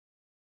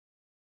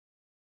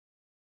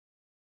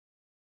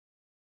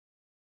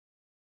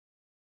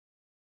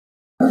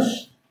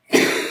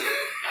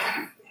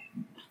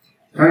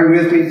Turn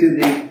with me to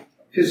the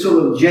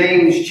Epistle of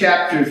James,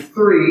 chapter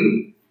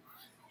 3,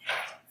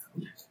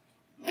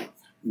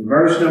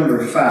 verse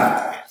number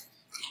 5.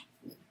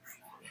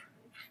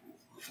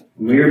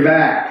 We're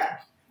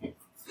back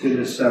to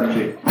the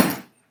subject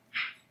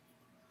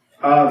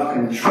of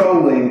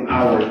controlling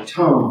our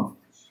tongue.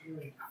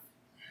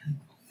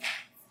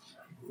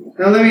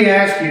 Now let me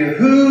ask you,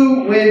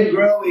 who, when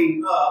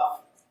growing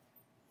up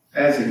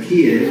as a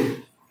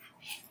kid,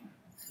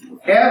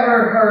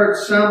 ever heard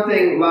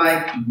something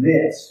like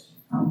this?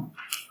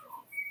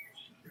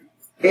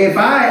 If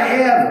I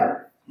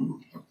ever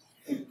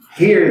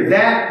hear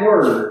that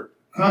word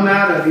come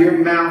out of your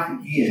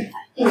mouth again,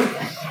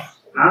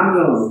 I'm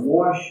going to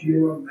wash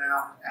your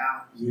mouth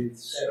out with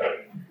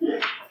soap.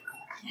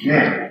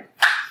 Now,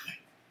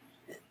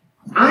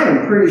 I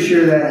am pretty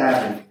sure that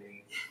happened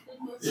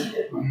to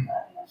me.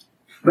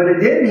 But it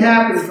didn't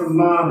happen from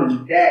Mom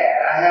and Dad.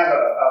 I have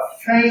a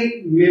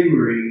faint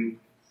memory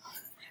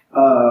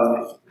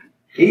of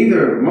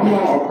either Mama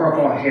or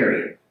Papa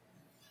Harry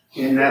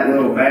in that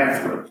little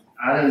bathroom.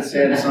 I done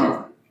said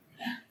something.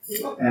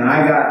 And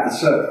I got the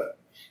soap.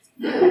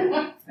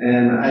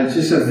 And it's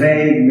just a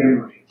vague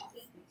memory.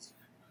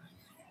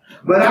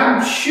 But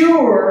I'm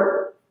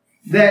sure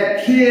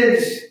that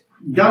kids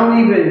don't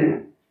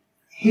even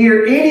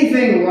hear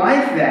anything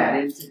like that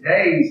in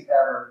today's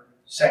ever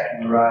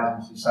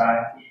secularizing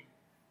society.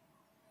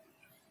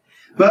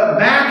 But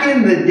back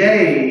in the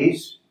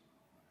days,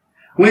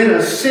 when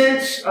a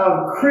sense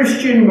of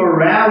Christian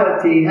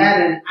morality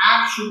had an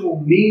actual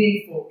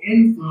meaningful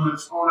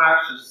influence on our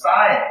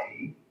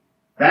society,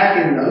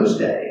 back in those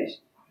days,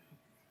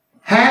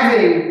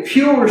 having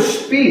pure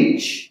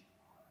speech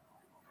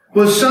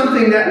was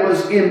something that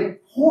was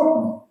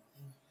important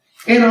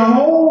in a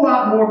whole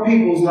lot more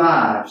people's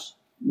lives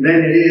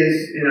than it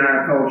is in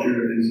our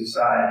culture and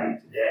society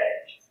today.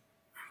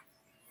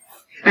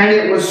 And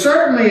it was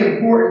certainly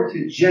important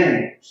to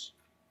James,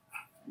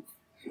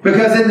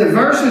 because in the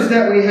verses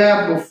that we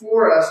have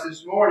before us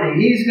this morning,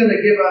 he's going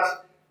to give us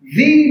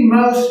the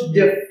most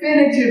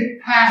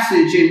definitive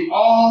passage in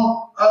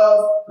all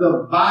of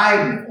the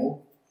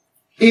Bible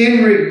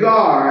in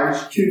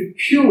regards to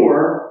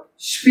pure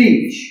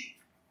speech.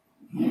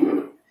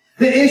 The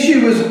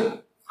issue was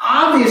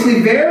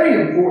obviously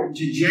very important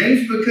to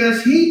James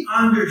because he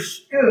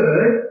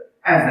understood,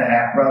 as the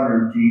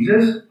half-brother of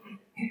Jesus,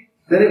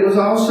 that it was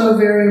also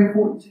very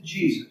important to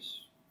Jesus.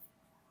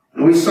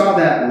 And we saw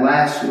that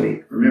last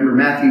week. Remember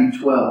Matthew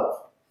 12,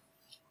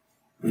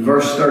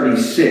 verse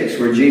 36,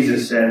 where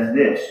Jesus says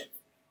this,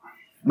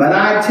 "But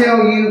I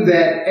tell you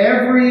that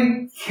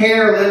every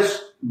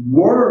careless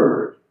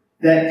word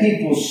that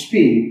people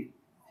speak,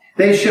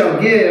 they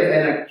shall give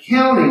an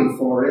accounting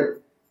for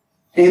it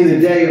in the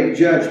day of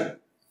judgment."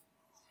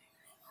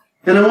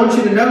 And I want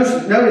you to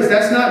notice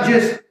that's not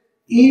just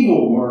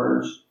evil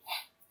words,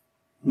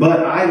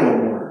 but idle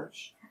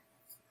words,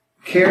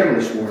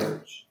 careless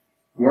words,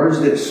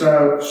 words that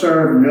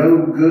serve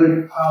no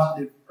good,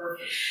 positive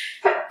purpose.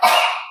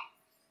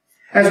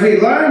 As we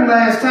learned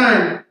last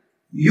time,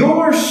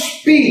 your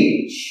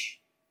speech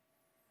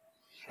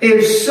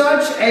is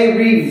such a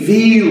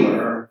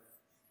revealer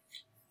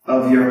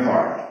of your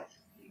heart,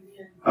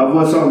 of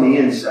what's on the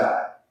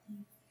inside.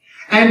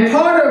 And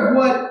part of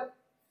what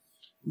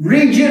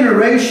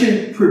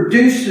regeneration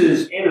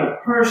produces in a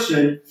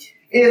person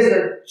is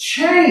a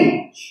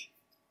change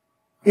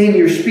in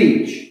your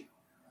speech.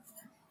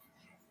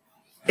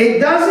 It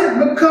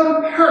doesn't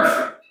become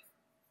perfect.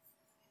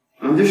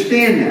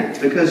 Understand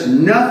that, because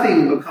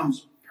nothing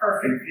becomes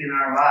perfect in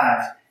our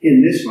lives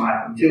in this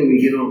life until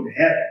we get on to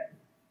heaven.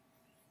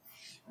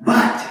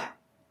 But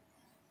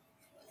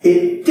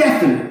it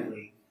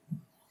definitely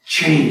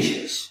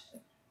changes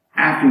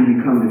after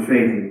you come to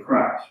faith in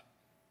Christ.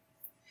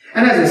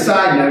 And as a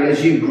side note,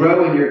 as you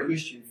grow in your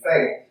Christian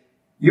faith,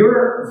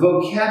 your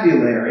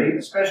vocabulary,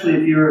 especially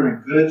if you're in a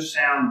good,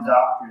 sound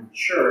doctrine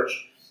church,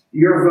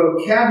 your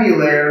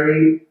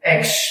vocabulary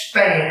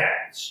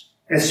expands,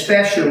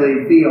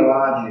 especially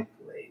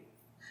theologically.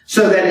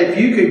 So that if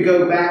you could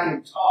go back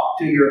and talk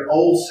to your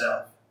old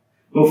self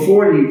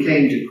before you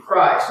came to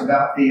Christ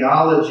about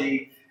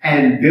theology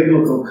and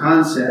biblical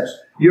concepts,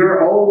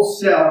 your old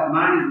self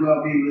might as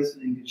well be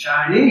listening to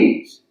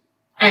Chinese.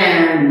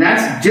 And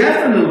that's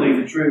definitely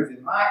the truth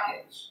in my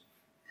case.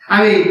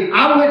 I mean,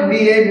 I wouldn't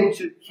be able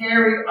to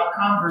carry a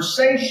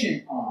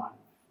conversation on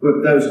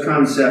with those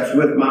concepts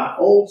with my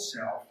old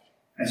self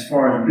as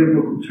far as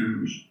biblical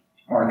terms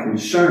are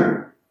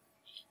concerned.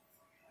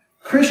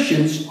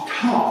 Christians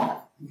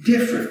talk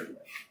differently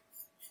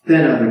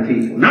than other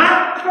people.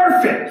 Not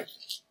perfect.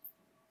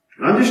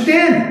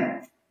 Understand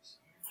that.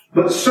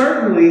 But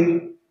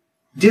certainly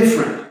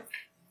different.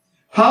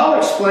 Paul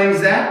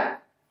explains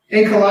that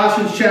in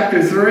Colossians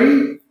chapter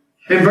 3,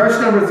 in verse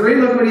number 3,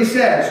 look what he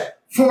says.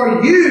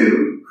 "For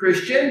you,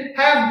 Christian,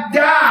 have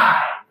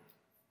died,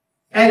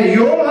 and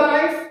your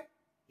life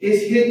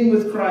is hidden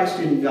with Christ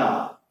in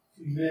God."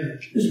 Amen.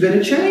 There's been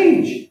a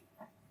change.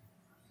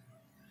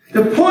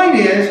 The point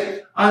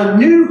is, a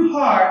new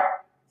heart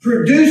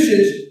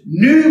produces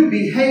new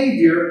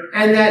behavior,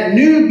 and that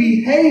new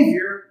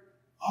behavior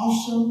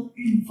also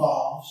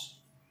involves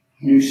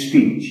new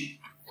speech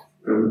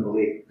from the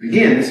believer.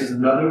 Again, this is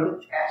another of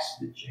the tests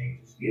that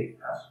James is giving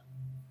us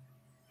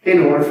in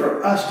order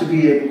for us to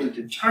be able to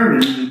determine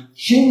the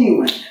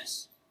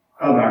genuineness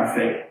of our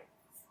faith.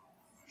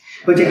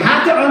 But you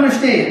have to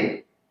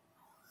understand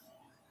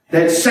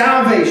that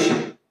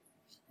salvation,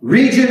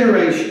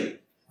 regeneration,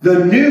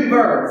 the new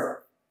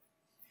birth,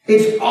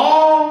 it's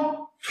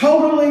all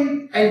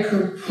totally and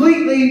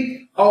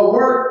completely a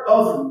work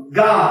of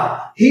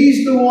God.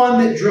 He's the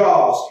one that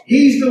draws.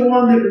 He's the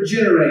one that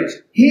regenerates.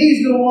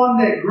 He's the one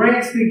that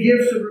grants the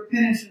gifts of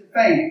repentance and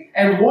faith.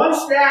 And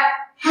once that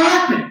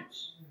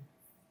happens,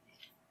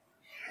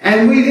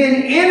 and we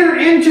then enter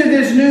into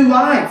this new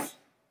life,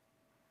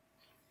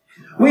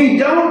 we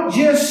don't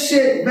just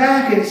sit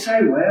back and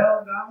say,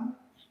 well, God,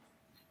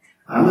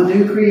 I'm a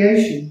new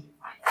creation,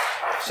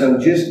 so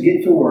just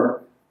get to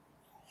work.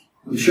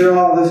 I'm sure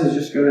all this is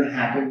just going to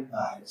happen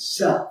by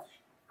itself.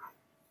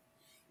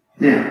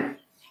 Now,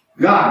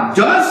 God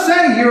does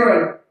say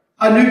you're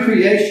a new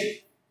creation.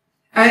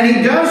 And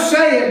He does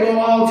say it will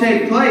all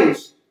take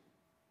place,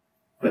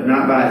 but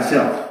not by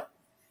itself.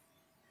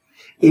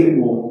 It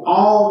will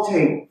all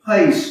take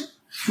place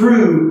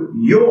through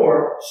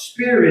your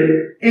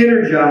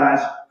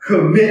Spirit-energized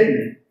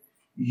commitment.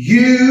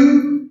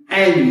 You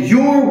and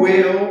your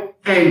will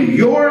and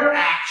your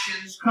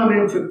actions come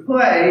into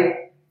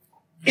play,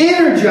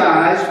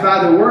 energized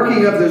by the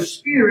working of the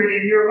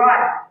Spirit in your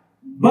life.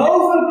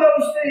 Both of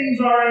those things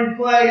are in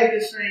play at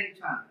the same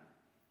time.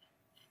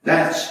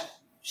 That's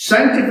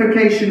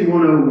Sanctification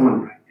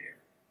 101 right there.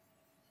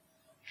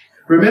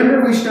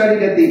 Remember we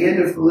studied at the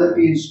end of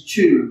Philippians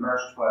 2,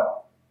 verse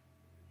 12.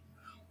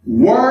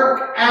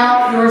 Work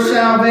out your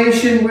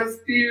salvation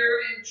with fear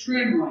and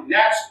trembling.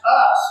 That's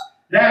us.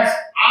 That's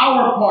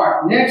our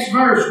part. Next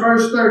verse,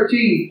 verse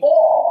 13.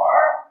 For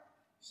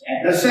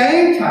at the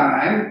same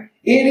time,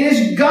 it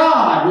is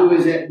God who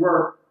is at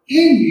work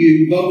in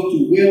you, both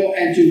to will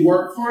and to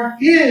work for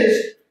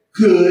His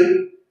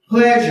good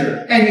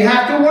pleasure. And you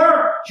have to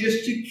work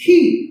just to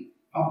keep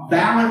a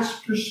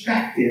balanced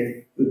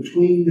perspective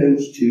between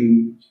those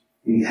two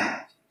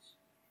realities.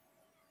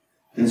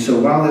 And so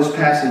while this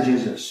passage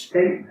is a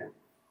statement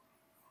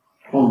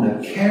on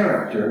the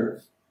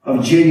character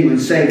of genuine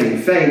saving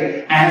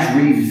faith as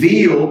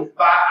revealed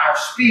by our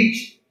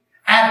speech,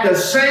 at the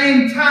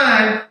same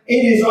time, it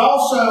is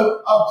also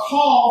a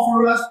call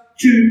for us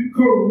to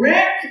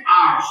correct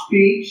our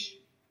speech,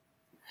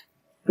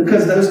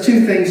 because those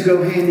two things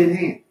go hand in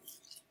hand.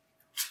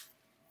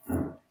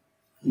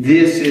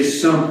 This is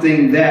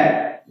something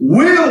that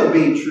will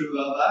be true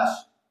of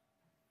us,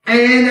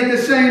 and at the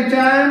same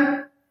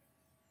time,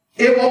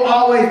 it will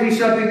always be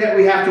something that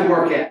we have to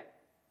work at.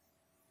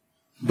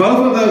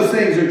 Both of those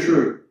things are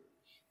true,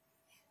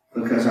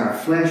 because our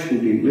flesh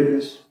will be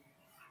with us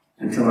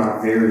until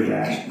our very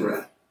last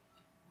breath.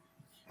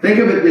 Think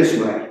of it this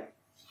way.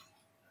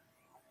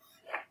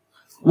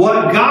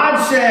 What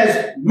God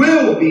says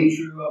will be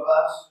true of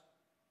us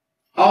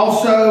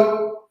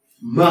also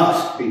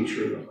must be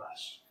true of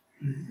us.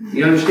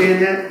 You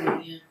understand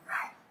that?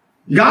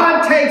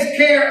 God takes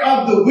care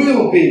of the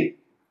will be.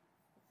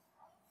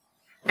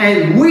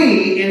 And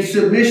we, in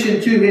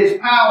submission to His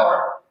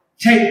power,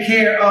 take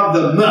care of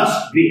the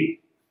must be.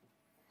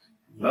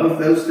 Both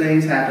those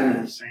things happen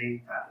at the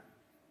same time.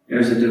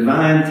 There's a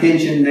divine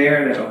tension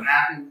there that will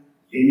happen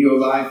in your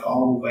life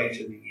all the way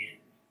to the end.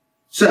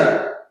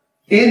 So,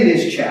 in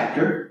this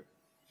chapter,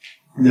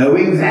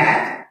 knowing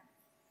that,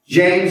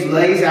 James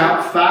lays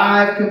out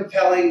 5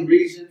 compelling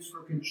reasons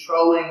for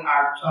controlling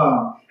our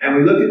tongue. And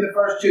we looked at the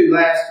first 2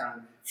 last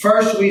time.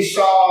 First, we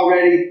saw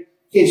already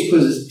its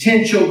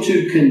potential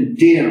to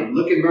condemn.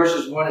 Look at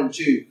verses 1 and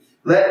 2.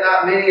 Let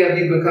not many of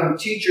you become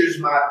teachers,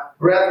 my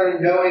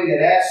brethren, knowing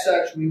that as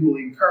such we will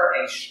incur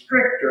a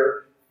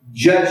stricter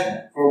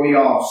judgment. For we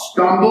all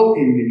stumble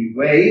in many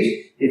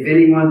ways. If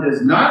anyone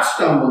does not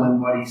stumble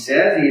in what he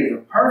says, he is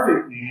a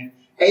perfect man,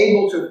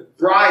 able to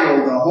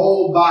bridle the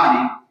whole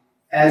body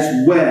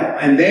as well.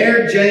 And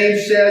there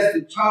James says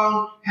the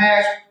tongue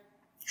has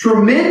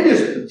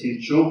tremendous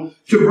potential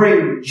to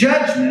bring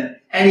judgment,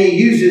 and he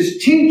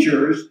uses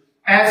teachers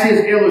as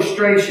his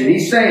illustration.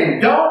 He's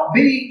saying, don't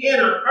be in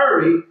a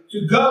hurry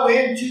to go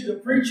into the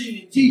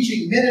preaching and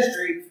teaching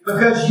ministry,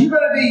 because you're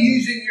going to be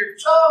using your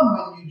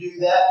tongue when you do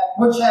that,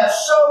 which has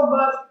so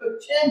much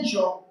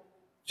potential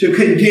to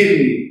condemn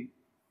you.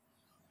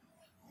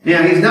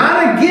 Now, he's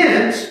not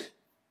against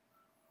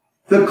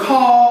the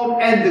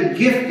called and the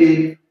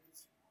gifted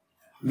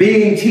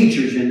being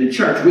teachers in the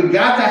church. We've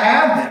got to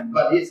have them,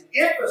 but his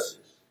emphasis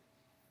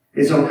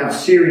is on how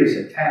serious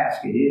a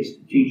task it is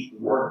to teach the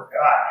Word of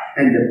God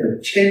and the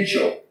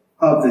potential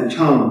of the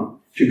tongue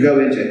to go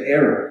into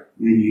error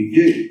when you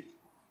do.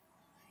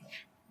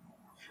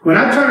 When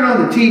I turn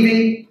on the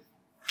TV,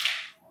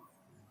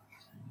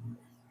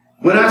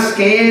 when I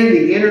scan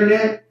the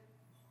internet,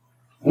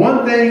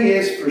 one thing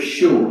is for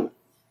sure.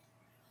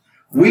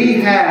 We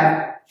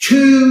have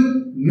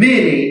too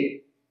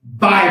many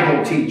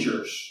Bible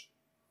teachers.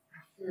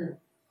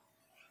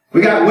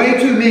 We got way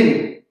too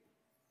many.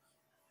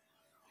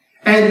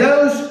 And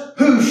those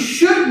who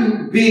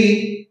shouldn't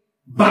be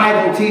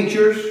Bible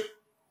teachers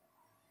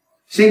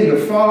seem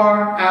to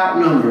far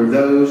outnumber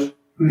those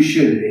who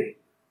should be.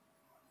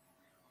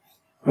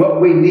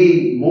 What we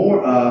need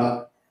more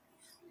of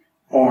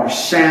are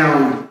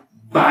sound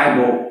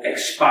Bible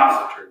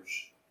expositors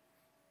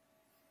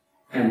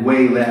and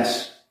way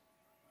less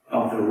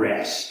of the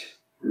rest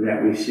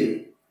that we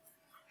see.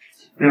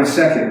 Now,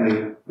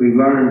 secondly, we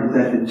learned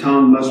that the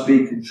tongue must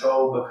be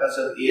controlled because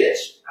of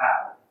its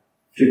power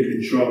to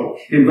control.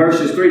 In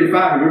verses 3 to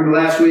 5, remember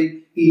last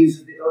week, he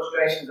used the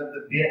illustrations of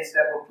the bits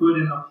that were put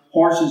in the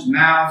horses'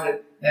 mouths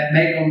that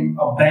make them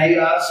obey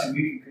us, and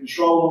we can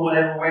control them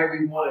whatever way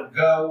we want to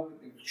go.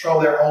 We can control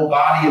their whole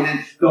body. And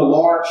then the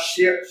large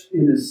ships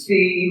in the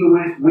sea, even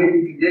when it's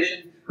windy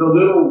conditions, the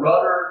little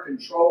rudder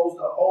controls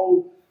the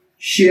whole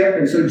ship.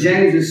 And so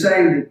James is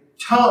saying the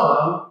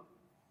tongue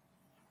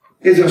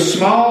is a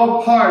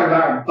small part of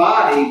our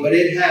body, but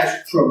it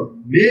has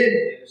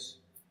tremendous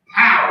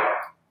power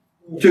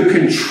to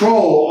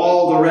control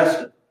all the rest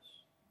of us.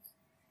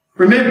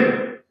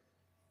 Remember,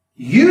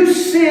 you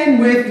sin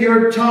with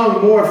your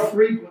tongue more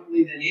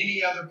frequently than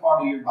any other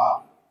part of your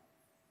body.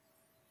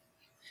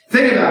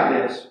 Think about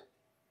this.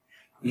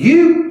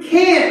 You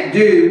can't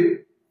do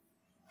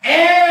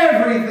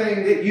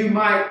everything that you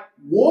might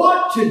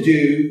want to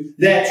do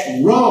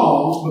that's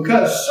wrong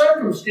because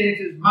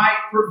circumstances might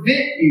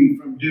prevent you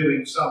from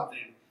doing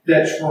something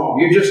that's wrong.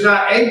 You're just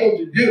not able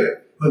to do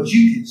it, but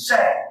you can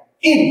say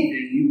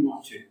anything you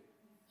want to.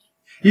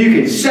 You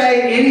can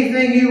say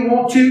anything you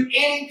want to,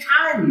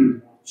 anytime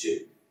you want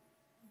to.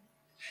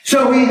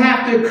 So we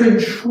have to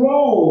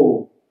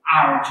control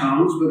our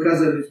tongues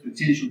because of its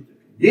potential to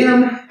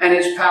condemn and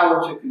its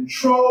power to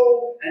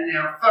control. And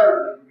now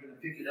thirdly, we're going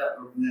to pick it up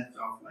where we left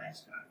off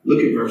last time.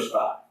 Look at verse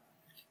 5.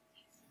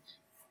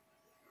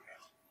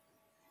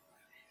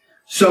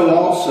 So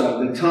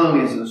also the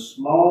tongue is a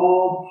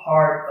small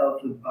part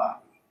of the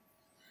body,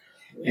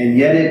 and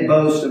yet it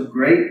boasts of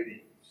great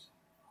things.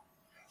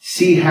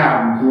 See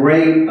how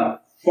great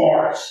a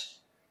forest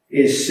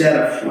is set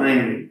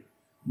aflame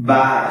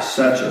by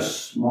such a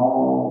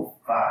small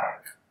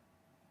fire.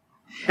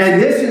 And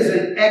this is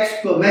an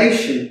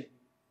exclamation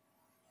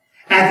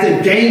at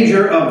the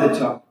danger of the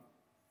tongue.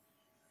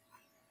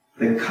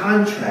 The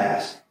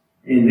contrast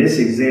in this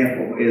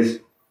example is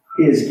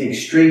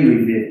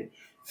extremely vivid.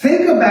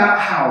 Think about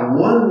how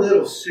one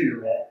little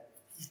cigarette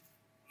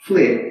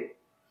flicked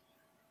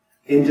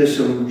into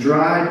some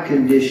dried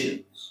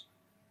conditions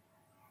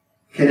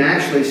can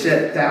actually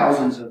set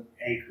thousands of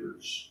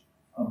acres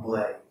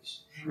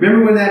ablaze.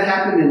 Remember when that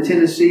happened in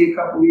Tennessee a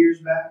couple years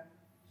back?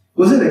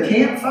 Was it a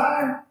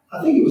campfire?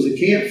 I think it was a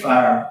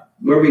campfire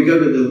where we go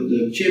to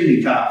the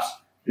chimney tops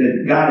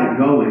that got it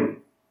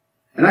going.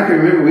 And I can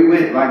remember we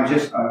went like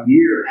just a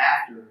year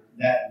after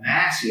that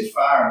massive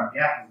fire in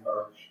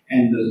Gatlinburg,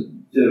 and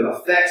the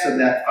effects of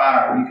that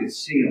fire, you could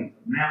see them.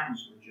 The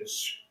mountains were just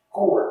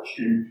scorched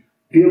and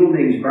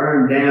buildings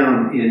burned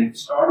down, and it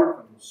started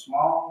from a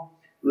small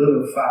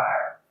little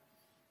fire.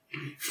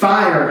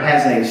 Fire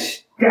has a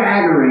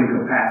staggering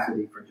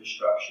capacity for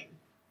destruction.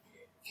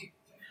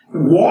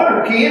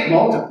 Water can't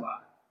multiply.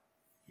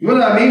 What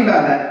do I mean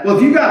by that? Well,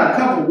 if you got a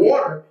cup of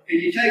water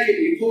and you take it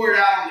and you pour it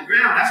out on the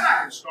ground, that's not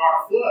going to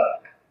start a flood.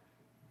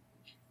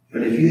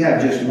 But if you have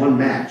just one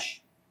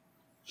match,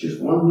 just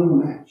one little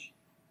match,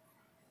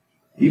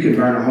 you could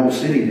burn a whole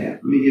city down.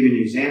 Let me give you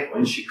an example.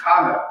 In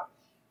Chicago,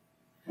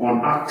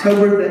 on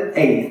October the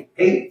 8th,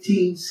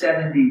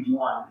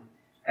 1871,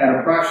 at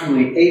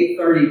approximately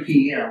 8:30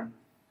 p.m.,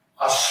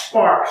 a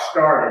spark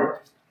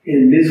started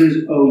in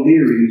Mrs.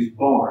 O'Leary's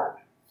barn.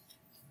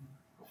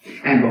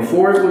 And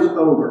before it was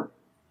over,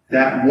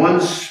 that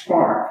one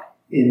spark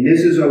in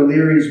Mrs.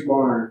 O'Leary's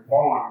barn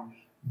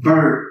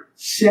burned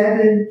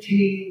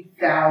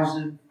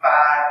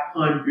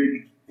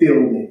 17,500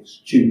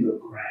 buildings to the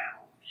ground.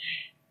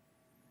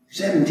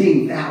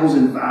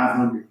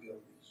 17,500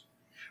 buildings.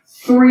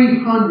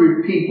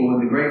 300 people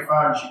in the Great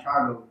Fire in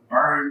Chicago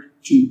burned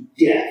to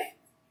death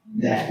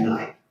that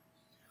night.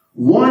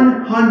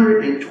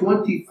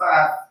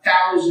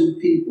 125,000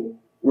 people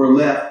were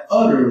left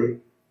utterly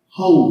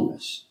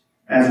homeless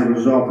as a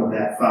result of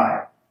that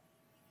fire.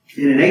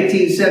 And in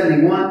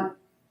 1871,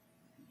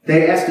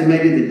 they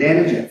estimated the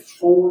damage at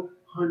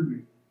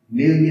 $400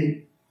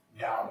 million.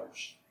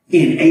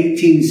 In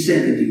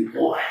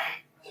 1871.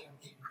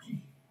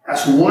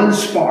 That's one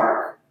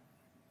spark.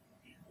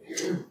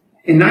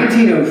 In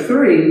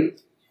 1903,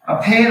 a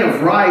pan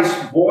of rice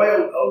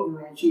boiled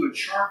over onto a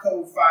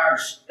charcoal-fired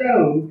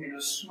stove in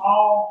a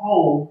small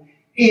home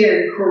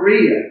in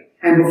Korea.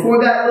 And before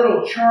that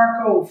little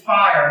charcoal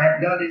fire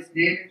had done its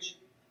damage,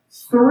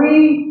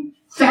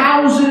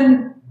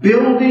 3,000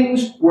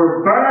 buildings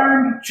were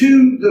burned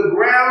to the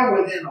ground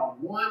within a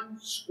 1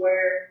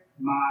 square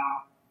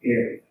mile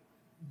area.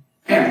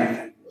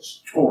 Everything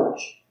was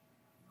torched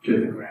to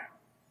the ground.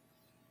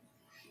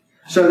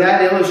 So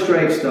that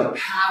illustrates the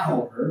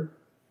power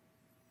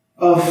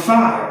of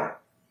fire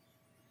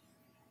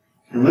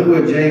And look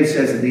what James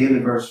says at the end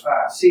of verse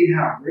 5. See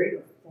how great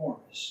a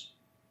forest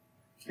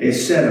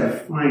is set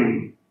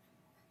aflame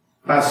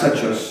by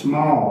such a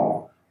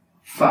small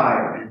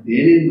fire. And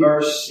then in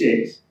verse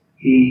 6,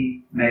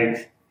 he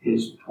makes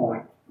his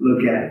point.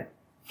 Look at it.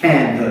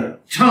 And the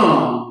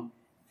tongue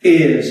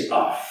is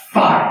a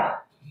fire.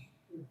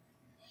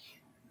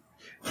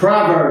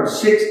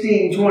 Proverbs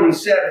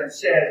 16:27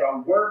 says, a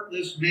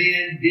worthless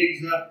man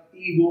digs up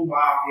evil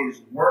while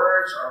his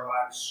words are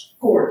like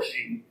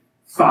scorching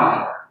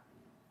fire.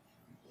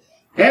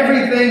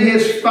 Everything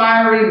his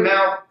fiery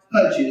mouth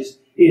touches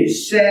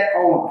is set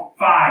on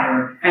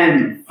fire,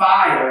 and the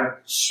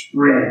fire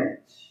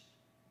spreads.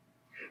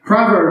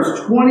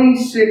 Proverbs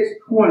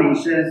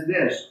 26:20 says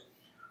this,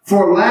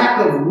 for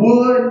lack of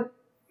wood,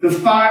 the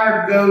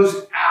fire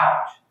goes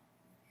out,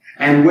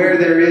 and where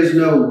there is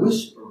no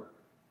whisperer,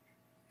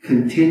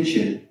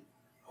 contention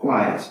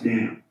quiets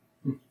down.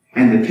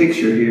 And the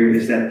picture here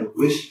is that the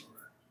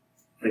whisperer,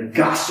 the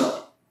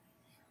gossip,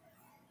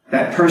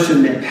 that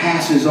person that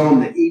passes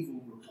on the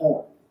evil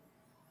report,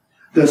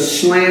 the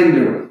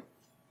slanderer,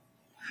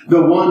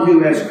 the one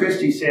who, as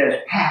Christy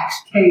says,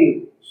 packs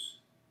tails,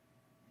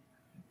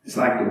 is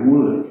like the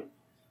wood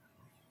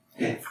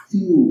that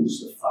fuels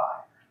the fire.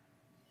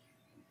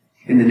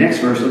 In the next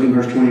verse, look at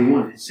verse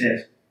 21, it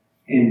says,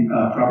 in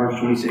Proverbs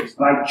 26,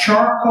 like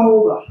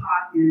charcoal to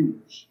hot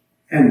embers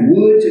and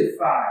wood to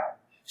fire,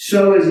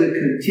 so is a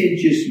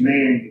contentious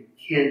man to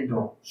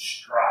kindle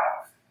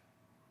strife.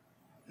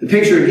 The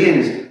picture again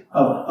is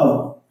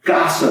of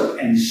gossip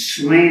and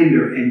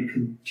slander and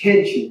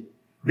contention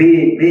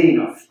being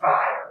a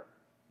fire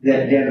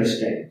that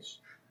devastates.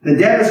 The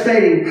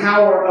devastating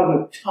power of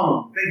a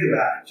tongue, think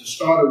about it, to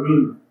start a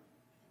rumor,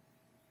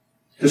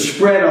 to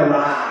spread a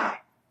lie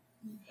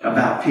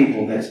about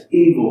people that's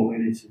evil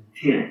in its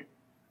intent.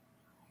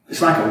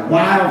 It's like a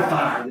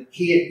wildfire that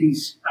can't be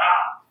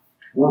stopped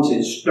once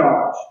it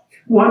starts.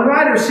 One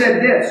writer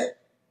said this,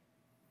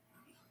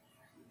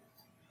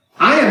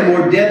 I am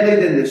more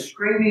deadly than the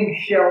screaming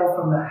shell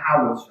from the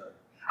howitzer.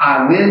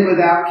 I win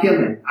without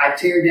killing. I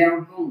tear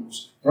down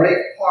homes, break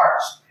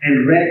hearts,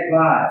 and wreck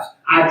lives.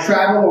 I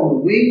travel on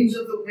the wings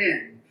of the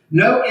wind.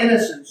 No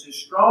innocence is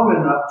strong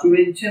enough to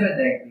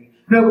intimidate me.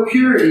 No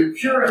purity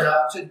pure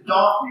enough to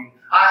daunt me.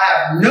 I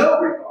have no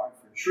regard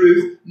for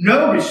truth,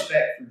 no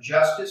respect for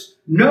justice,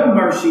 no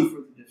mercy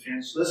for the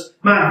defenseless.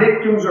 My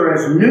victims are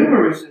as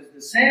numerous as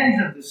the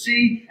sands of the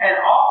sea, and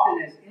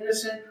often as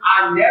innocent.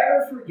 I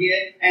never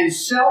forget and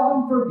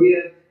seldom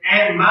forgive,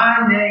 and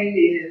my name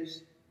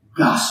is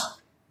gossip.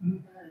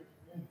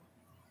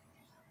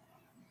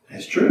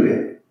 That's true,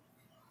 isn't it?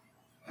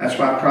 That's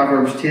why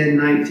Proverbs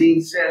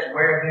 10:19 says,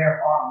 where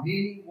there are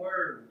many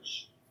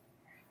words,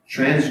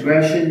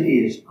 transgression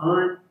is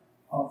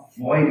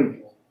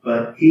unavoidable,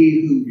 but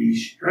he who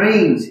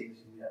restrains his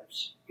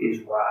lips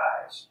is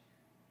wise.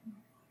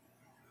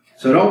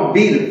 So don't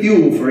be the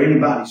fuel for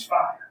anybody's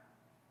fire.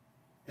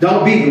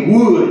 Don't be the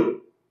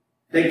wood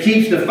that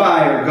keeps the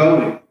fire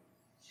going.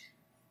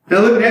 Now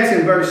look next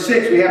in verse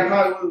 6. We have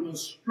probably one of the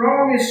most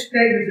strongest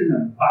statements in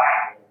the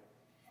Bible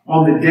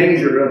on the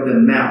danger of the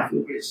mouth.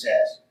 Look what it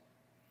says.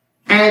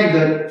 And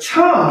the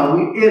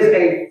tongue is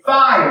a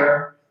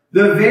fire,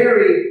 the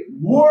very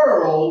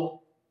world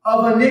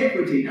of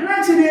iniquity. Now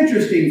that's an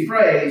interesting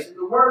phrase. And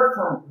the word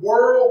for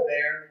world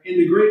there in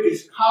the Greek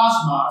is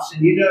cosmos.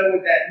 And you know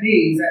what that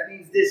means. That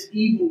means this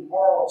evil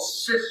world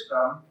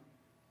system.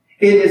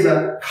 It is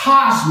a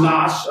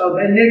cosmos of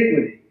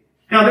iniquity.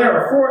 Now there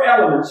are four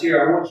elements here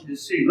I want you to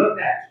see. Look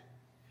next.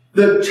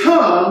 The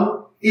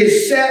tongue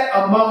is set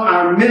among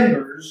our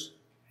members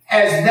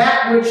as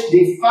that which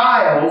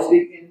defiles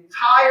the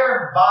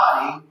entire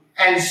body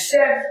and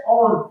sets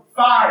on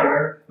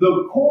fire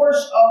the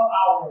course of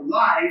our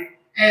life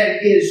and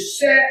is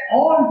set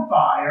on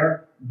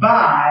fire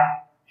by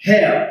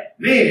hell.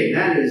 Man,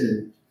 that is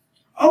an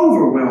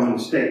overwhelming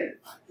statement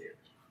right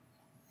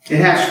there.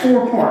 It has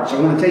four parts. I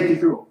want to take you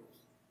through them.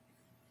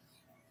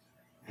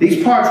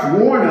 These parts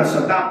warn us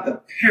about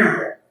the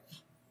peril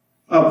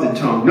of the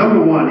tongue.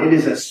 Number one, it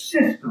is a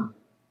system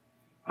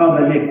of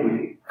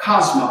iniquity.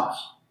 Cosmos.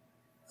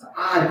 It's an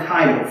odd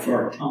title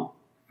for a tongue,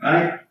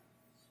 right? It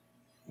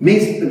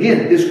means,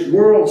 again, this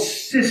world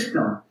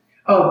system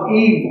of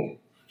evil.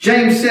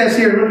 James says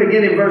here, look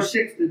again in verse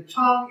 6, the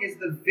tongue is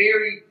the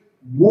very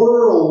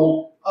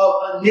world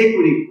of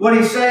iniquity. What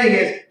he's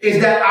saying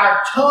is that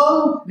our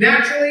tongue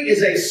naturally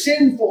is a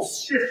sinful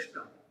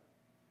system.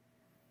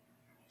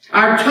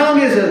 Our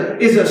tongue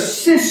is a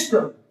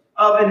system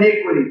of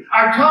iniquity.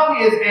 Our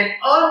tongue is an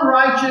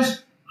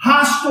unrighteous,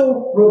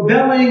 hostile,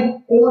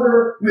 rebelling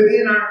order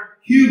within our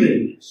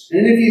humanness.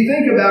 And if you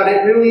think about it,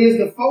 it really is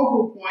the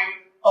focal point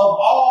of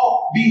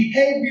all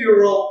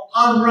behavioral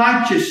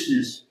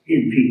unrighteousness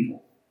in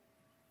people.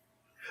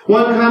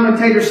 One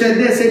commentator said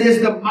this, it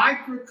is the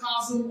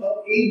microcosm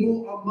of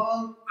evil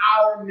among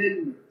our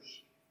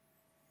members.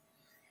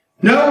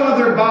 No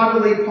other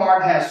bodily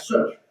part has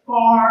such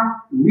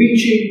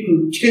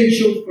far-reaching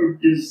potential for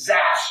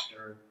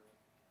disaster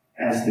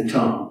as the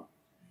tongue.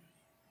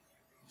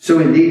 So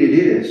indeed it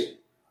is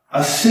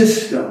a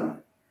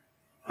system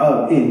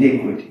of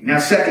iniquity. Now,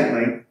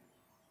 secondly,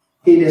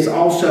 it is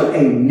also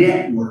a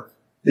network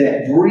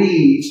that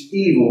breeds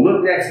evil.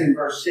 Look next in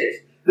verse 6.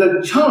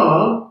 The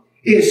tongue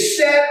is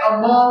set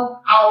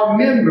among our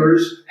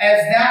members as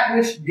that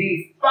which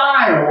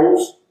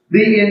defiles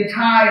the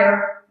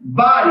entire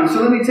body.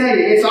 So let me tell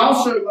you, it's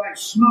also like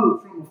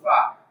smoke from a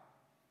fire.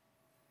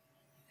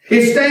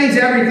 It stains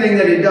everything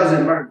that it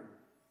doesn't burn.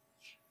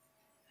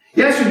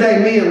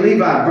 Yesterday, me and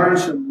Levi burned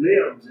some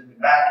limbs in the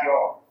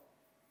backyard.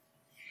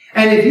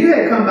 And if you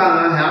had come by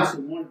my house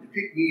and wanted to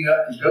pick me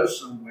up to go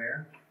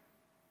somewhere,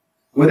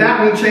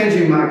 without me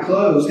changing my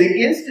clothes,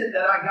 the instant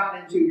that I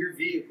got into your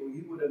vehicle,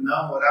 you would have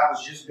known what I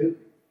was just doing.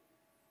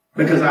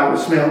 Because I would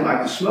smell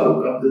like the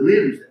smoke of the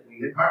limbs that we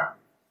had burned.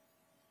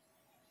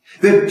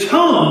 The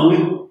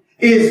tongue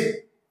is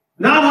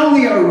not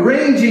only a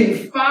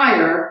raging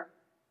fire,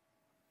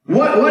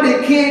 what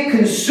it can't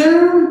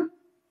consume,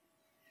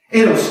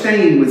 it'll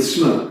stain with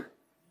smoke.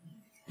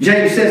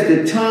 James says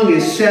the tongue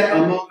is set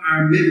among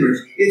our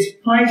members. It's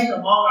placed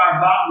among our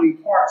bodily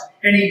parts.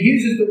 And he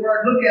uses the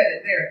word, look at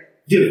it there,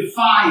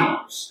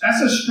 defiles.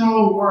 That's a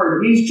strong word.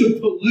 It means to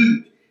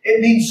pollute.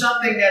 It means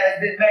something that has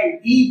been made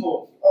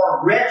evil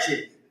or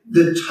wretched.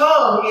 The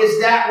tongue is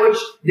that which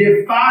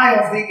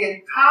defiles the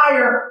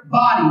entire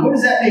body. What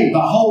does that mean?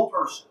 The whole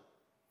person.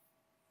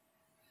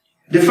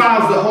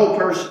 Defiles the whole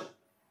person.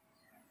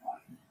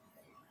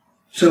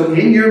 So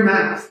in your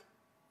mouth,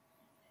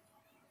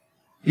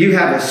 you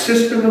have a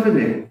system of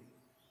iniquity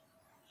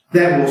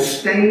that will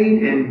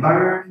stain and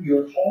burn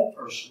your whole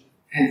person.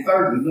 And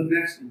thirdly, look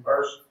next in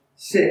verse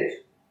 6.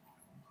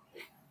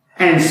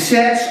 And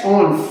sets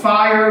on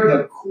fire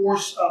the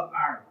course of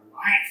our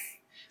life.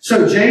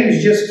 So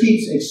James just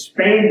keeps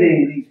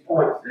expanding these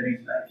points that he's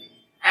making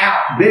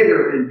out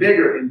bigger and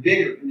bigger and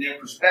bigger in their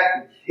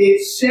perspective.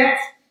 It sets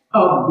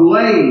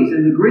ablaze,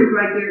 and the Greek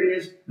right there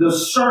is the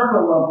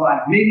circle of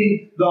life,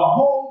 meaning the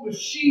whole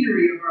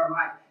machinery of our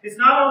life. It's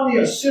not only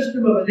a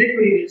system of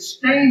iniquity that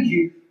stains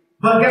you,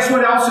 but guess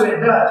what else it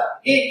does?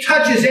 It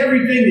touches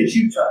everything that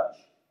you touch.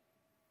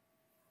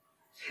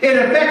 It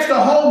affects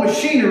the whole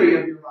machinery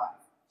of your life.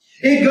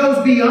 It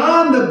goes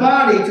beyond the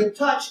body to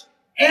touch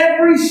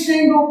every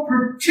single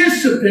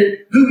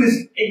participant who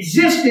is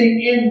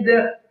existing in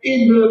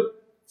the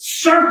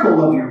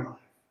circle of your life.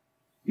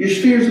 Your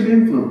spheres of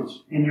influence,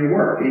 in your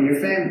work, in your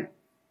family.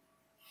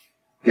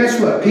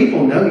 Guess what?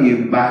 People know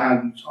you by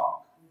how you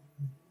talk.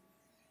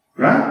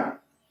 Right?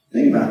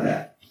 Think about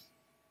that.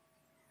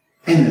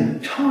 And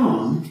the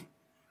tongue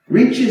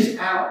reaches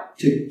out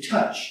to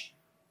touch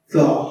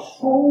the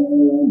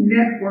whole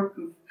network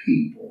of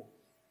people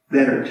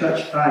that are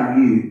touched by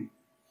you.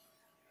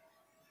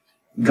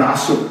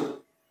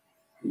 Gossip,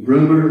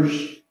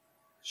 rumors,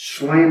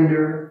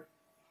 slander,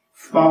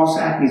 false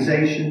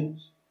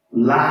accusations,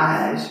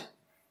 lies,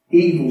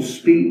 evil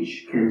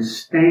speech can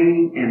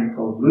stain and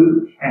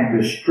pollute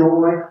and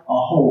destroy a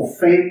whole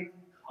family,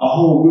 a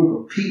whole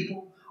group of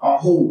people, a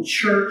whole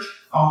church,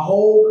 a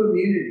whole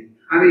community.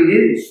 I mean,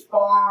 it is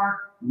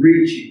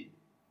far-reaching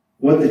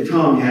what the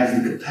tongue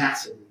has the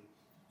capacity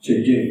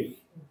to do.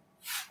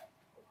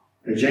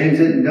 But James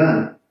isn't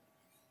done.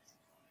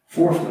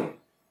 Fourthly,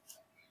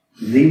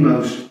 the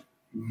most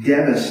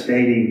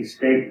devastating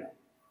statement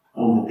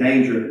on the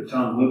danger of the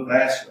tongue. Look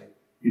lastly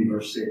in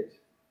verse 6.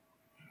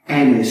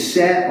 And is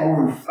set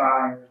on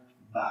fire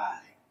by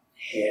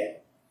hell.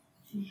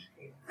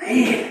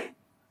 Man.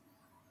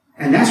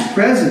 And that's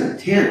present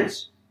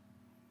tense.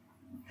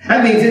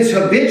 That means it's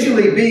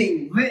habitually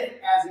being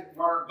lit, as it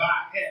were, by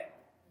hell.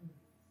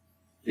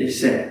 It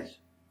says.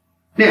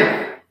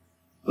 Now,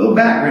 a little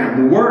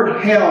background. The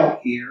word hell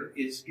here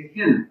is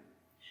Gehenna.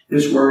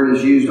 This word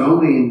is used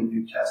only in the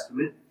New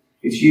Testament.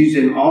 It's used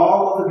in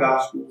all of the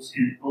Gospels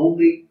and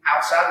only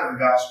outside of the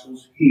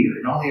Gospels here.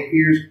 It only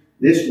appears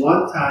this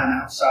one time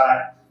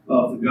outside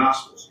of the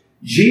Gospels.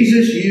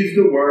 Jesus used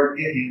the word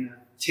Gehenna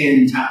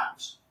 10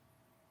 times.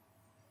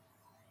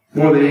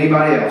 More than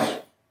anybody else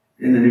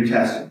in the New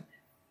Testament.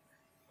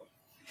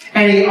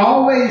 And he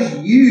always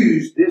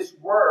used this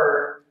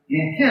word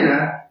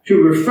Gehenna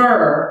to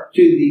refer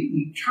to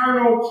the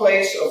eternal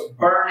place of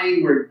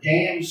burning where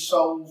damned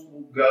souls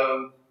will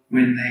go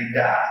when they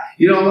die.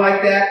 You don't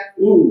like that?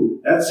 Ooh,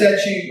 that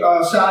sets you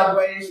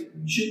sideways.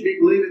 You shouldn't be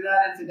believing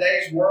that in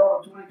today's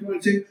world of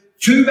 2022.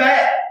 Too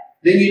bad.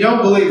 Then you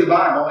don't believe the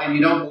Bible and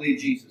you don't believe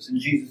Jesus. And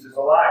Jesus is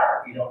a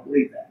liar if you don't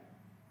believe that.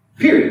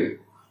 Period.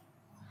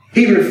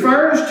 He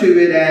refers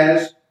to it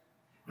as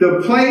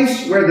the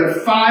place where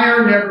the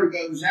fire never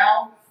goes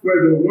out,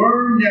 where the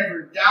worm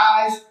never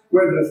dies,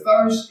 where the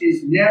thirst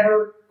is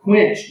never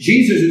quenched.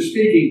 Jesus is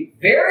speaking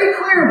very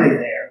clearly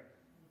there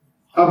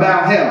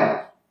about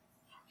hell.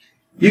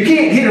 You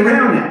can't get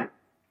around that.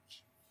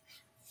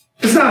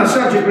 It's not a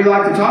subject we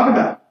like to talk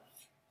about.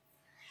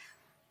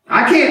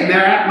 I can't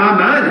wrap my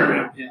mind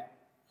around hell.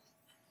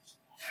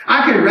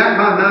 I can wrap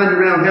my mind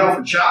around hell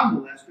for child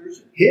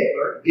molesters and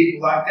Hitler and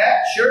people like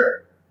that,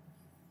 sure.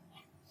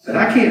 But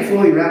I can't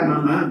fully wrap my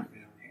mind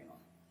around hell.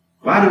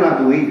 Why do I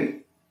believe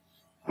it?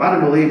 Why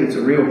do I believe it's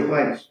a real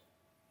place?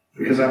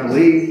 Because I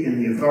believe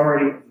in the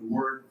authority of the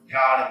Word of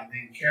God, and the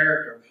main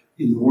character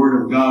in the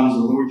Word of God is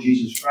the Lord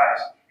Jesus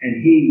Christ.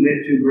 And He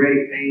went to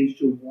great pains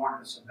to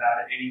warn us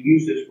about it. And He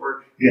used this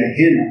word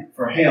Gehenna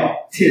for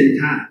hell 10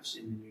 times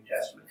in the New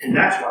Testament. And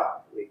that's why I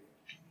believe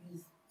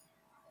it.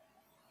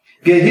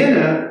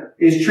 Gehenna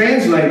is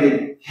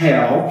translated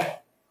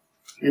hell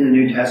in the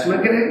New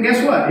Testament. And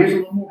guess what? Here's a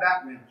little more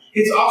background.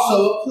 It's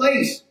also a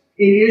place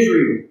in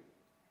Israel.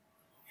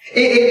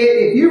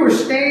 If you were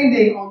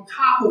standing on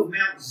top of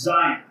Mount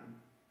Zion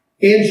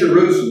in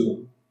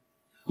Jerusalem,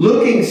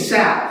 looking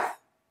south,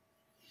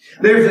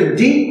 there's a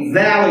deep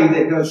valley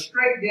that goes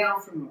straight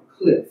down from a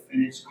cliff,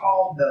 and it's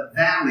called the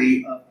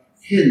Valley of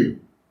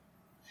Hinnom.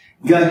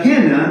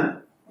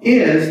 Gehenna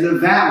is the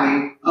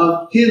Valley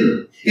of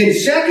Hinnom. In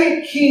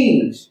 2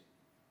 Kings,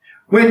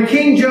 when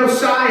King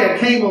Josiah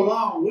came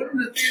along, one of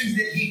the things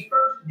that he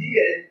first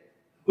did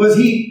was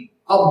he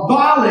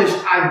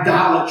abolished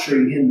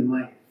idolatry in the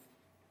land.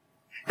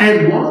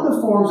 And one of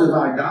the forms of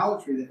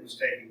idolatry that was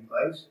taking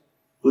place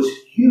was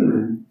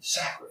human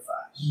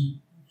sacrifice.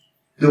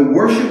 The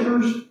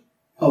worshipers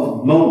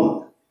of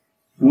Moloch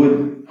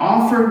would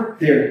offer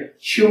their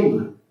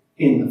children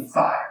in the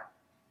fire,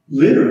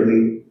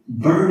 literally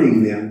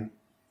burning them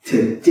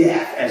to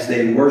death as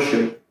they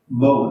worshiped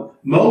Moloch.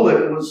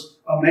 Moloch was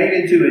made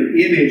into an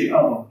image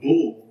of a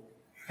bull,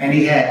 and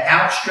he had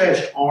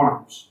outstretched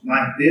arms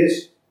like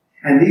this,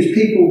 and these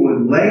people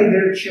would lay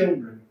their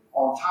children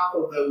on top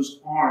of those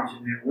arms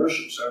in their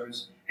worship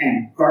service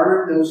and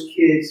burn those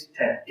kids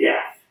to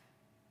death.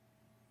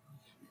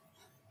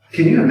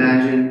 Can you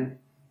imagine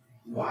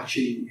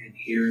watching and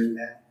hearing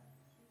that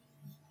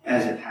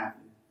as it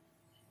happened?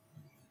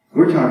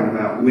 We're talking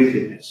about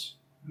wickedness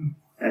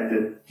at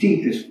the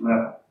deepest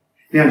level.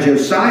 Now,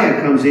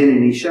 Josiah comes in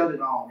and he shut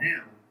it all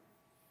down.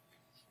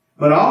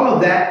 But all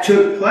of that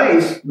took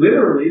place,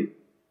 literally,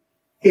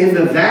 in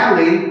the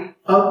Valley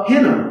of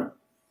Hinnom.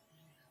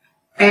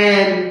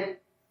 And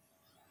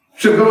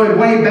so going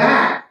way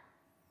back,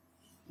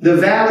 the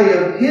Valley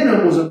of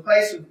Hinnom was a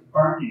place of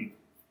burning.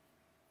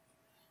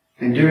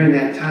 And during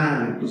that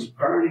time, it was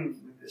burning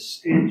with the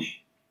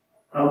stench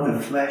of the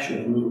flesh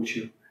of little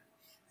children.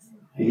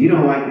 And you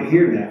don't like to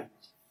hear that,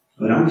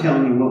 but I'm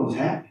telling you what was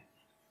happening.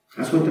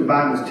 That's what the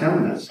Bible's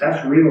telling us.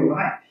 That's real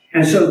life.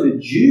 And so the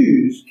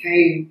Jews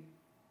came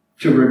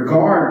to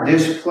regard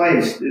this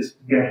place, this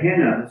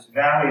Gehenna, this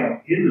Valley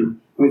of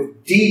Hinnom,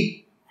 with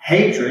deep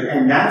hatred.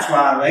 And that's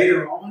why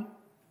later on,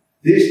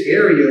 this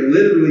area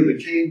literally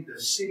became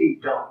the city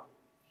dump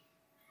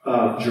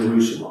of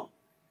Jerusalem.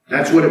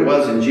 That's what it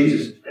was in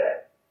Jesus' day.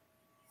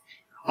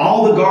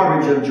 All the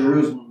garbage of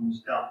Jerusalem was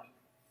dumped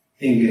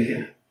in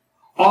Gehenna.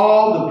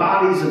 All the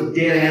bodies of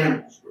dead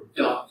animals were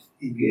dumped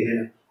in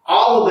Gehenna.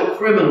 All of the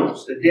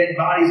criminals, the dead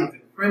bodies of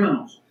the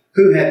criminals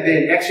who had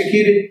been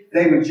executed,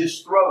 they would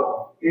just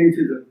throw them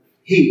into the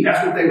heap.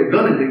 That's what they were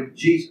going to do with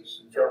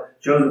Jesus until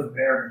Joseph of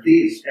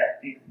Arimathea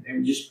stepped in. They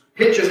would just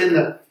pitch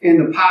them in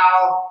the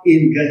pile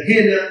in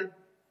Gehenna.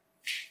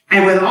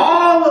 And with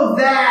all of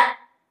that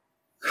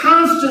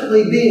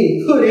constantly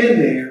being put in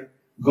there,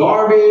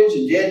 garbage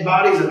and dead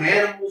bodies of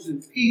animals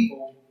and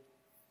people,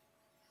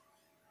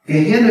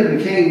 Gehenna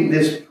became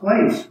this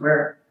place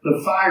where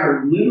the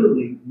fire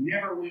literally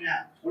never went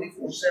out,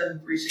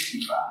 24/7,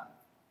 365.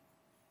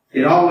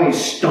 It always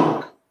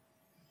stunk.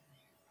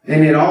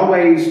 And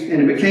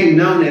it became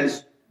known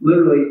as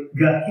literally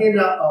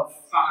Gehenna of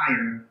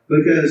fire,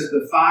 because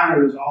the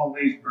fire was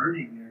always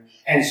burning there.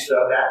 And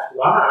so that's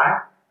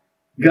why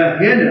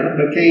Gehenna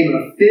became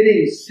a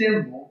fitting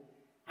symbol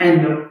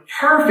and the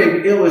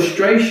perfect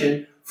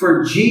illustration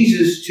for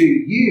Jesus to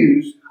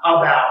use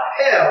about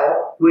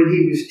hell when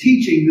He was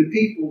teaching the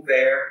people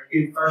there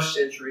in first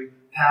century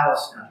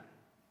Palestine.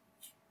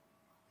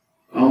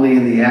 Only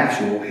in the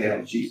actual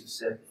hell, Jesus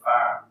said the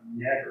fire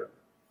never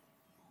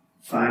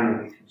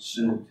finally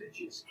consumes. It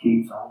just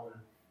keeps on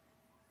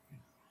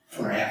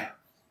forever.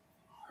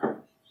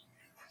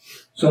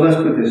 So let's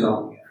put this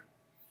all together.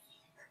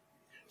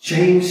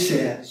 James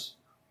says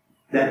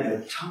that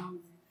the tongue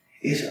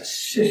is a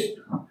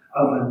system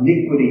of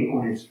iniquity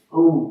on its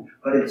own,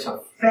 but it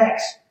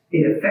affects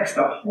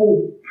the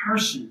whole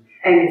person,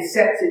 and it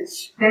sets its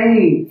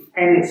stain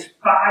and its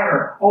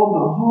fire on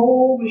the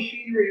whole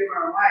machinery of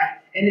our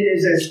life. And it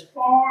is as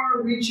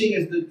far-reaching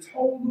as the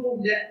total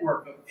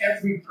network of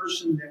every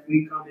person that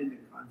we come into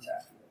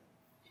contact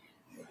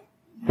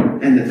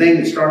with. And the thing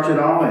that starts it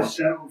all is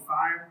set on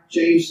fire,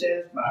 James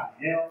says, by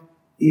hell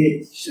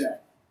itself.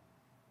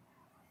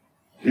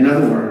 In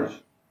other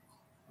words,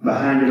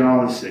 behind it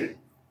all is Satan.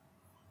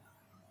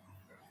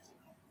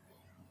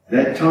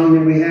 That tongue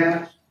that we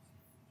have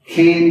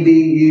can be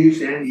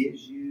used and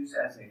is used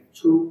as a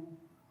tool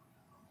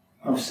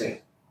of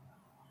Satan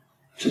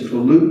to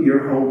pollute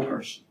your whole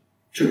person,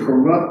 to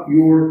corrupt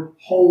your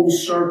whole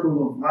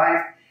circle of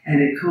life,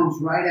 and it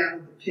comes right out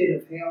of the pit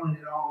of hell, and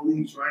it all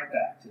leads right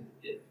back to the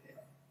pit of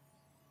hell.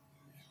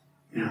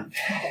 Now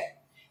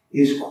that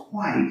is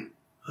quite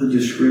a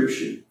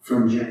description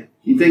from James.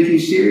 You think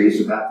he's serious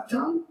about the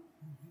tongue?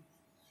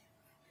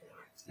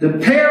 The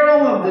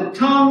peril of the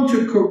tongue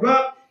to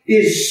corrupt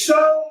is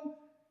so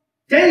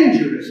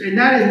dangerous, and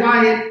that is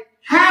why it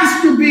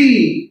has to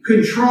be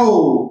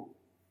controlled.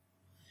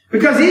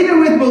 Because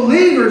even with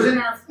believers in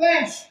our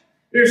flesh,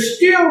 there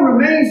still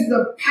remains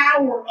the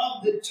power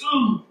of the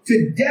tongue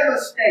to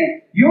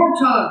devastate. Your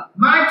tongue,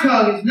 my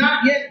tongue, is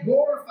not yet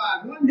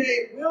glorified. One day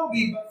it will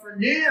be, but for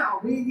now,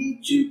 we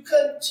need to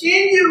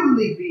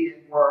continually be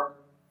at work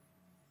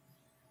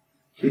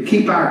to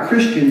keep our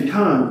Christian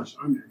tongues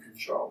under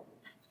control.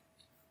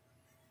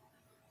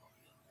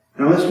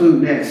 Now let's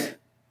move next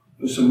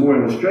with some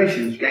more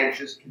illustrations. James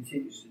just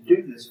continues to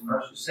do this in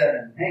verses 7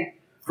 and 8.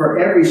 For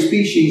every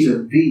species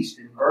of beast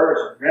and birds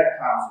and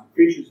reptiles and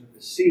creatures of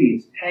the sea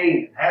is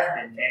tamed and has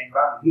been tamed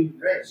by the human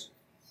race.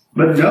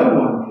 But no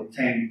one can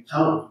tame the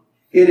tongue.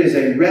 It is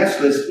a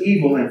restless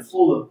evil and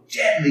full of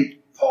deadly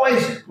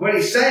poison. What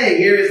he's saying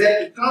here is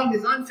that the tongue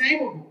is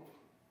untamable.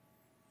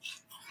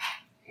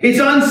 It's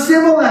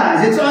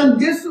uncivilized. It's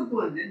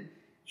undisciplined and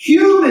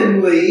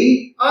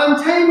humanly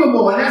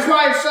untamable. And that's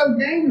why it's so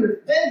dangerous.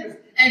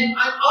 And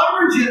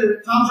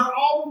unregenerate tongues are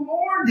all the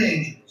more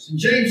dangerous. And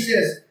James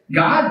says,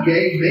 God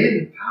gave man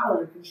the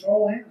power to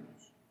control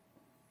animals.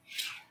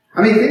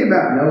 I mean, think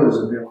about Noah's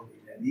ability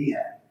that he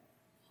had.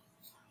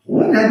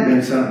 Wouldn't that have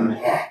been something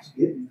hard?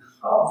 Getting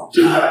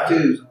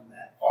 2x2s on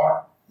that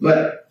part.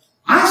 But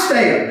I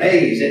stay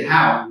amazed at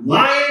how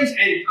lions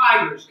and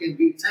tigers can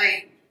be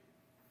tamed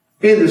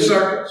in the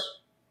circus.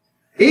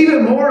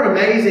 Even more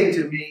amazing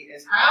to me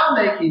is how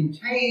they can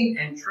tame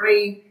and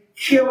train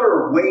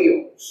killer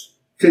whales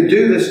to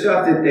do the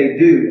stuff that they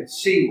do at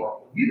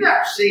SeaWorld. If you've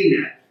never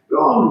seen that, go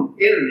on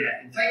the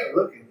internet and take a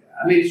look at that.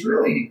 I mean, it's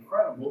really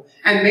incredible.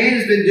 And man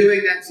has been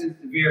doing that since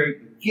the very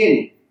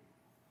beginning.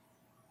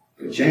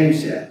 But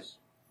James says,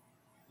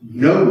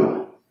 no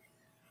one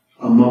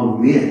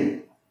among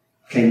men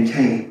can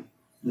tame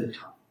the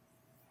tongue.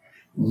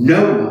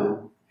 No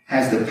one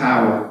has the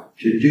power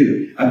to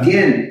do it.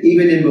 Again,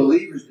 even in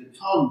believers, the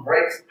tongue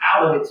breaks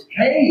out of its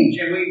cage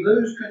and we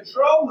lose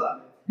control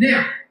of it.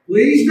 Now,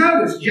 please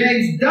notice,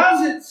 James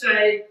doesn't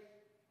say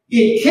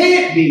it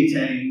can't be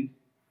tamed.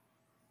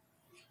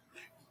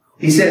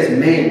 He says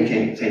man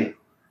can't tame it.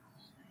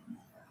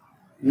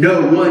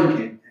 No one can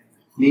tame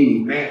it,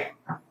 meaning man.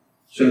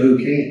 So who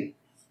can?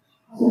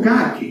 Well,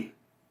 God can.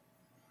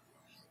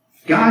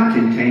 God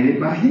can tame it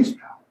by His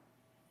power.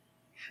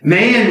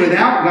 Man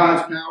without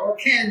God's power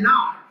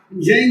cannot.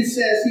 And James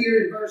says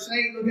here in verse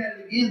 8, look at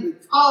it again,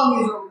 the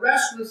tongue is a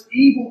restless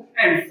evil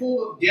and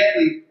full of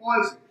deadly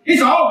poison.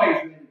 It's always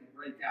ready to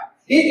break out.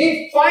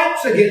 It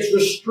fights against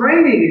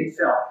restraining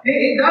itself.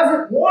 It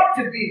doesn't want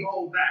to be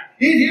held back.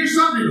 It hears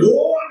something,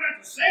 oh, I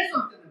got to say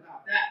something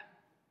about that.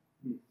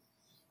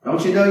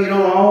 Don't you know you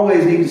don't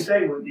always need to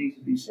say what needs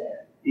to be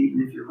said,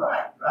 even if you're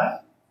right?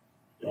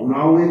 Don't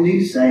always need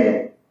to say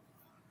it.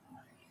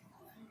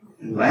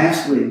 And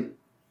lastly,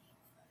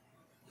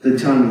 the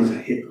tongue is a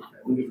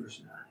hypocrite. Look at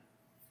verse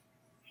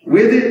 9.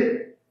 With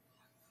it,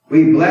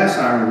 we bless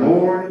our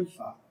Lord and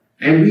Father.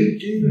 And we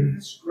do, and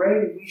it's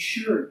great, and we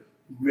should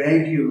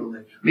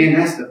regularly. Man,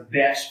 that's the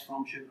best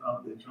function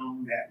of the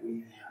tongue that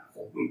we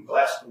have. We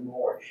bless the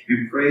Lord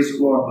and praise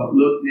the Lord. But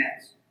look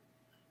next.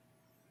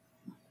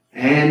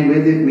 And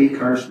with it, we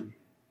curse men.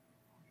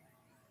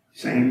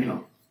 Same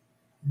tongue.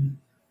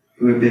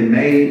 Who have been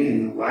made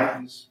in the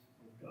likeness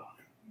of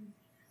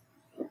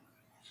God.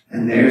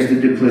 And there's the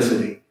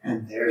duplicity,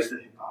 and there's the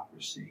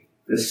hypocrisy.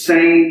 The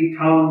same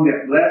tongue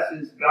that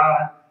blesses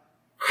God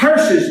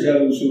curses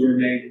those who are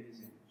made in His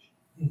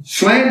image,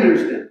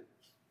 slanders them,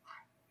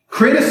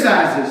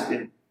 criticizes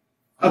them,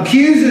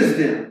 accuses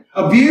them,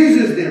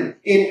 abuses them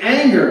in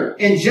anger,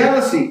 in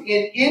jealousy,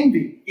 in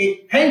envy, in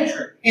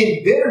hatred,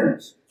 in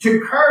bitterness. To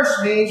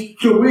curse means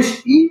to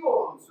wish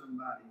evil on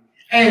somebody.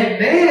 And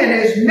man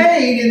is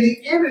made in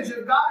the image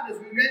of God, as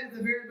we read at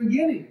the very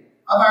beginning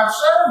of our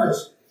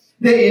service.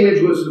 The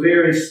image was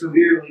very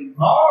severely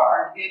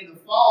marred in the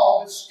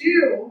fall, but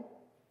still,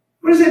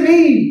 what does it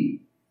mean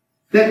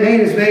that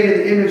man is made in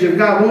the image of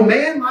God? Well,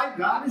 man, like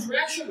God, is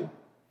rational.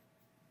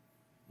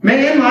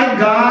 Man, like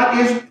God,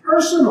 is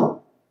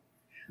personal.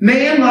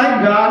 Man,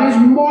 like God, is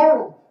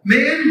moral.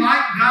 Man,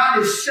 like God,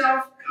 is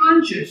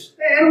self-conscious.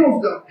 The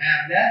animals don't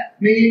have that.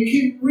 Man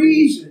can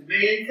reason.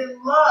 Man can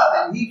love.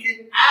 And he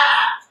can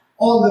act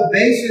on the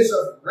basis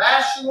of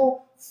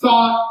rational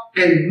thought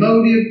and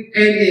motive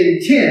and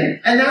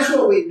intent. And that's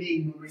what we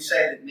mean when we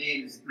say that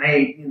man is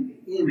made in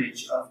the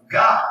image of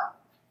God.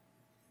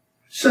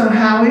 So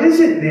how is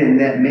it then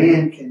that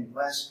man can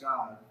bless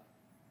God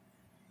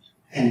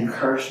and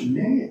curse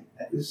man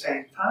at the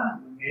same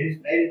time when man is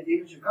made in the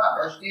image of God?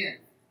 Verse 10.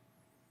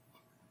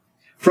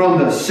 From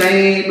the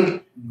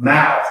same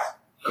mouth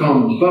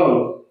come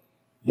both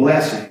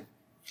blessing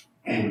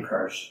and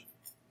cursing.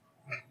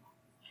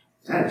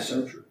 That is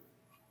so true.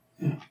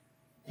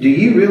 Do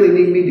you really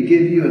need me to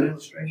give you an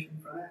illustration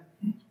for that?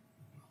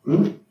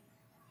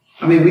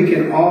 I mean, we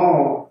can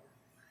all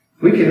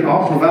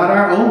provide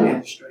our own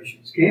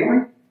illustrations, can't we?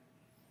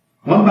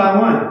 One by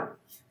one.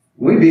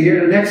 We'd be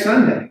here the next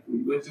Sunday.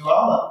 We went through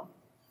all of them.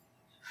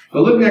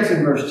 But look next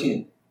in verse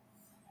 10.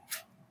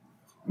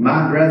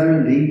 My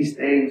brethren, these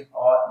things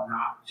ought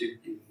not to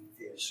be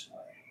this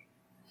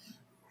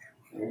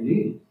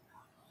way.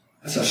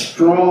 That's a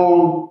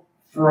strong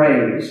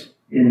phrase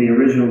in the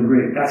original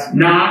Greek. That's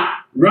not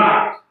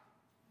right.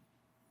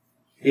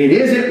 It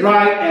isn't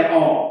right at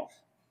all.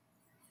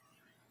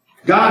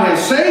 God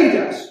has saved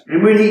us.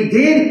 And when He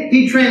did,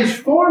 He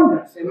transformed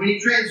us. And when He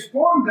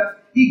transformed us,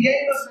 He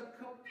gave us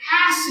a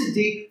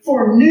capacity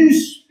for new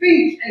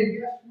speech. And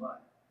guess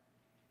what?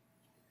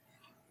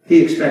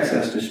 He expects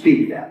us to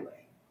speak that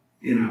way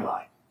in our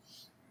life.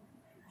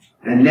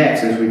 And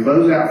next, as we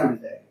close out for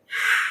today,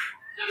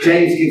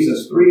 James gives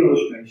us 3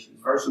 illustrations.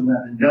 Verse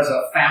 11, does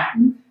a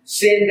fountain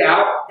send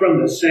out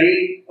from the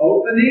same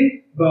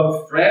opening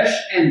both fresh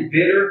and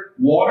bitter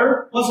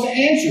water? What's the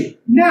answer?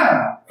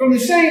 No. From the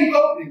same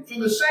opening, from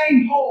the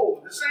same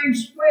hole, the same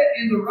split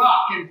in the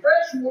rock, can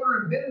fresh water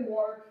and bitter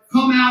water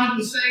come out at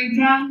the same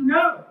time?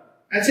 No.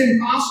 That's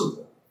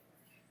impossible.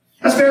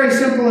 That's very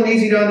simple and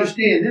easy to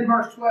understand. Then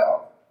verse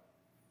 12.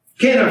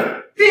 Can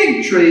a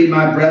fig tree,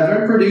 my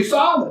brethren, produce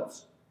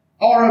olives?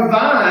 Or a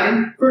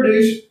vine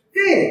produce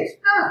figs?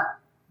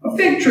 No. A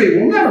fig tree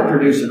will never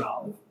produce an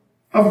olive.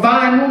 A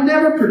vine will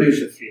never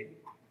produce a fig.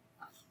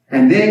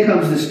 And then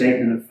comes the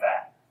statement of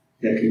fact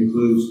that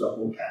concludes the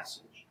whole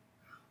passage.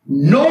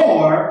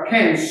 Nor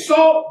can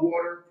salt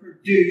water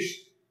produce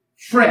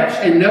fresh.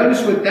 And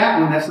notice with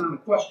that one, that's not a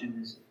question,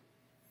 is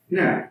it?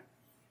 No.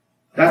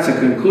 That's a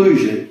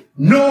conclusion.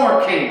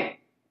 Nor can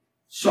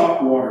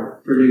salt water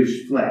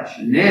produce flesh.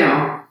 And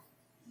now,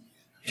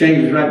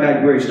 James is right back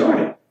to where he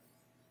started.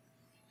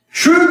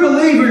 True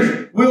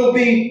believers will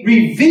be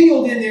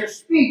revealed in their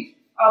speech.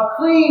 A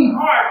clean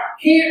heart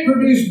can't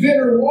produce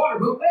bitter water.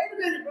 But wait a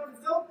minute, Brother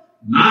Phil.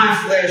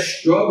 My flesh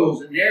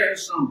struggles, and there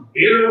is some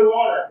bitter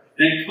water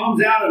that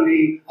comes out of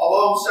me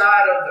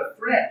alongside of the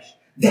fresh.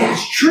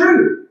 That's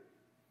true.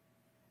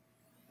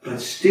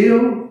 But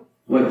still,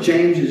 what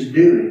James is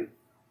doing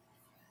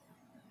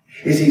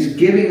is he's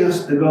giving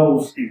us the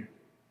gold standard.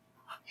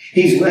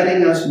 He's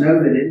letting us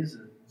know that it is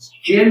a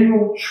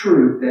general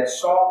truth that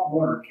salt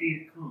water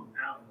can't come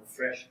out of a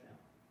fresh fountain.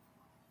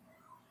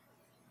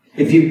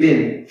 If you've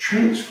been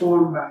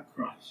transformed by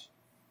Christ,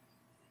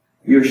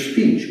 your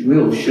speech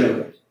will show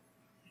it.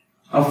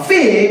 A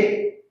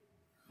fig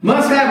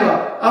must have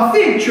a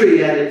fig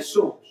tree at its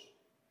source.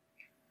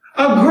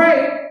 A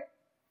grape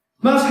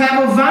must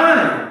have a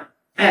vine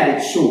at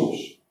its source.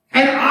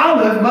 An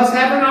olive must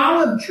have an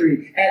olive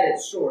tree at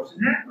its source.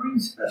 And that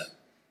brings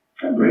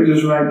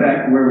us right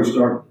back to where we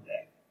started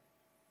today.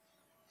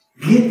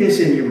 Get this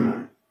in your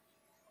mind.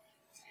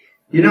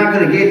 You're not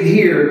going to get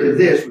here to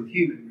this with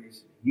human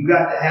reasoning. You've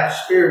got to have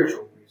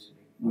spiritual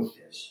reasoning with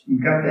this.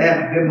 You've got to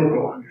have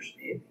biblical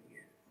understanding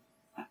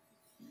here.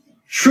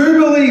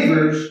 True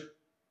believers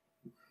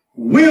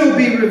will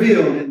be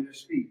revealed in their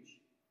speech.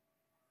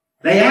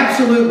 They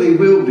absolutely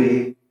will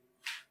be.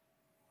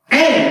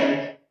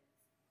 And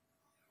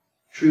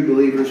true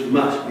believers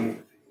must be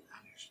revealed in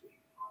their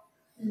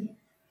speech.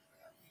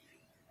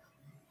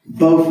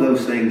 Both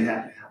those things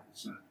have to happen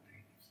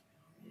simultaneously.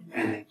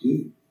 And they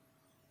do.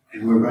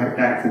 And we're right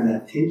back to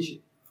that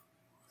tension.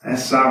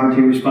 That's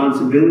sovereignty,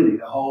 responsibility,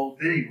 the whole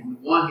thing. On the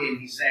one hand,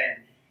 he's saying,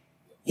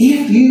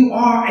 if you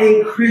are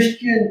a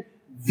Christian,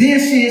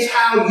 this is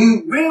how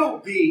you will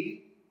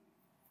be.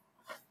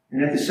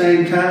 And at the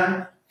same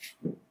time,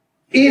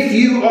 if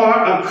you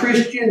are a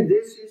Christian,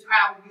 this is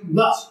how you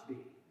must be.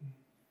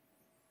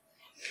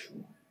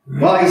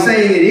 While he's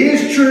saying it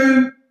is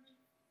true,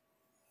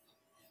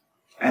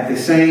 at the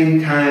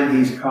same time,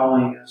 he's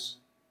calling us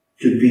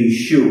to be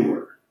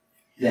sure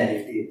that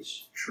it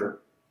is true.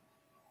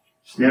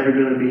 It's never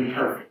going to be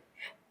perfect.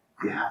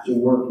 You have to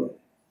work with it.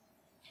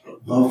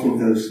 But both of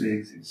those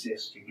things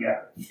exist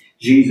together.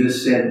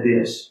 Jesus said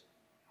this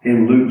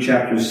in Luke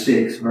chapter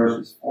 6,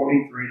 verses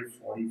 43 to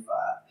 45.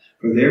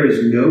 For there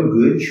is no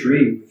good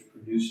tree which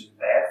produces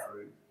bad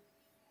fruit,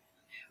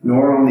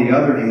 nor on the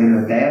other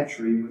hand a bad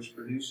tree which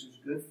produces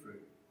good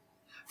fruit.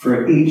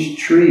 For each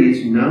tree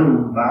is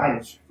known by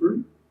its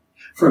fruit.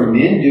 For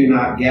men do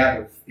not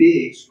gather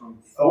figs from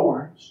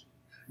thorns,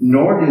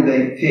 nor do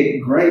they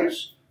pick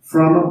grapes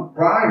from a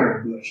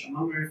briar bush. I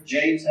wonder if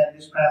James had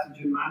this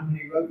passage in mind when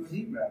he wrote what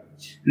he wrote.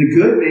 The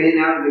good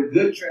man out of the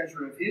good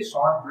treasure of his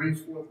heart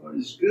brings forth what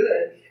is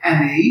good,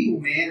 and the evil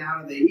man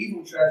out of the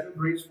evil treasure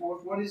brings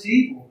forth what is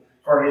evil.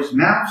 For his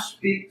mouth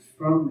speaks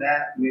from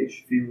that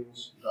which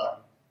fills the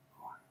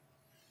heart.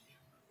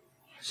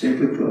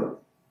 Simply put,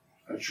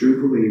 a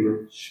true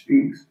believer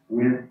speaks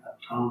with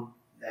a tongue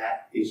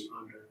that is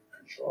under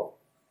control.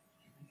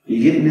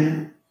 You getting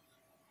that?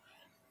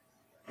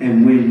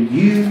 And when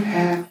you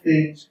have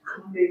things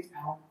coming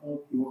out of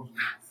your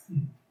mouth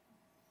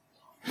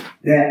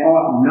that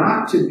ought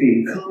not to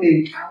be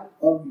coming out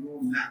of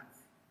your mouth,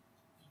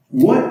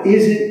 what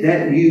is it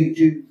that you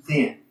do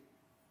then?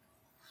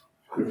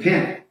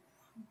 Repent.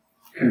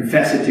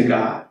 Confess it to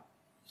God.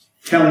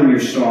 Tell Him you're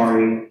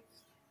sorry.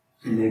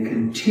 And then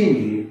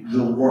continue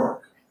the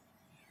work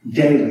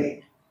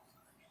daily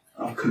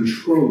of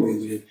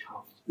controlling your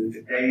tongue with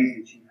the days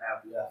that you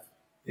have left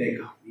that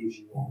God gives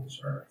you on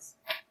this earth.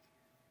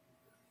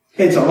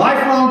 It's a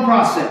lifelong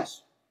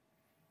process.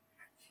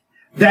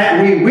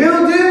 that we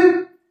will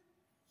do,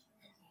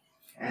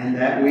 and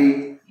that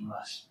we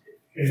must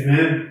do.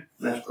 Amen.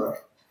 Let's pray.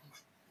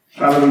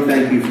 Father, we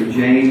thank you for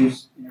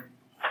James.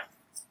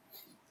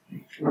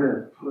 What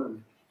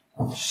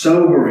a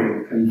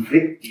sobering,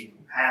 convicting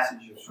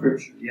passage of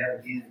Scripture yet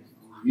again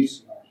in the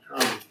use of our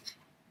tongue.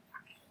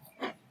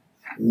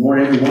 Lord,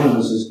 every one of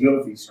us is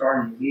guilty,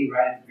 starting with me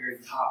right at the very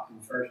top in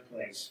the first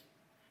place.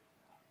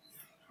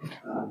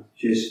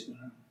 Just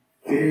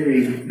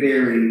very,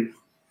 very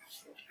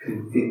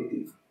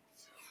convicting.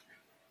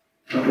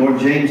 But Lord,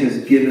 James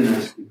has given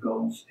us the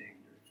gold standard.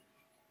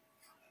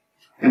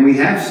 And we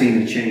have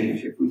seen a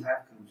change if we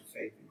have come to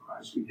faith in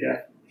Christ. We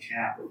definitely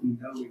have, but we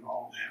know we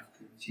all have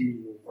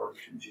continual work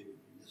to do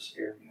in this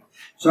area.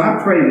 So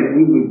I pray that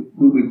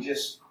we would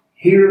just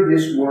hear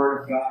this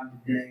word of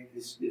God today,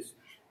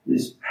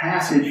 this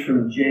passage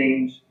from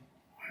James.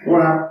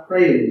 Lord, I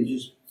pray it would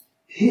just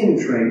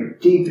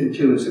penetrate deep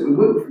into us, that we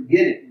wouldn't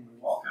forget it when we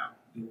walk out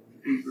the door.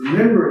 That we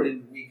remember it in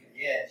the week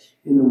ahead,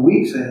 in the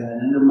weeks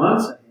ahead, in the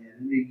months ahead,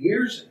 in the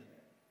years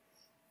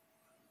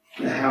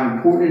ahead. That how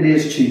important it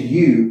is to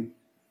you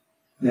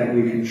that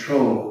we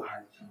control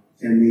our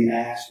tongues. And we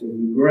ask for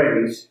the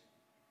grace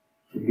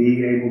to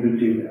be able to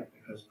do that.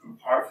 Because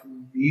apart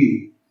from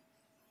you,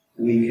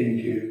 we can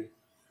do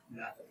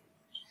nothing.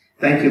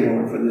 Thank you,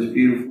 Lord, for this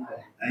beautiful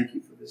day. Thank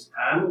you for this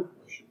time of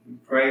worship. We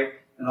pray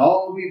that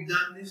all that we've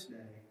done this day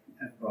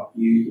has brought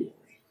you glory.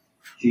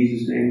 In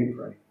Jesus' name we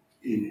pray.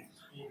 Amen.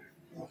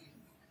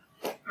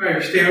 All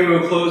right, stand.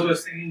 We'll close by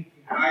singing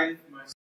Guide.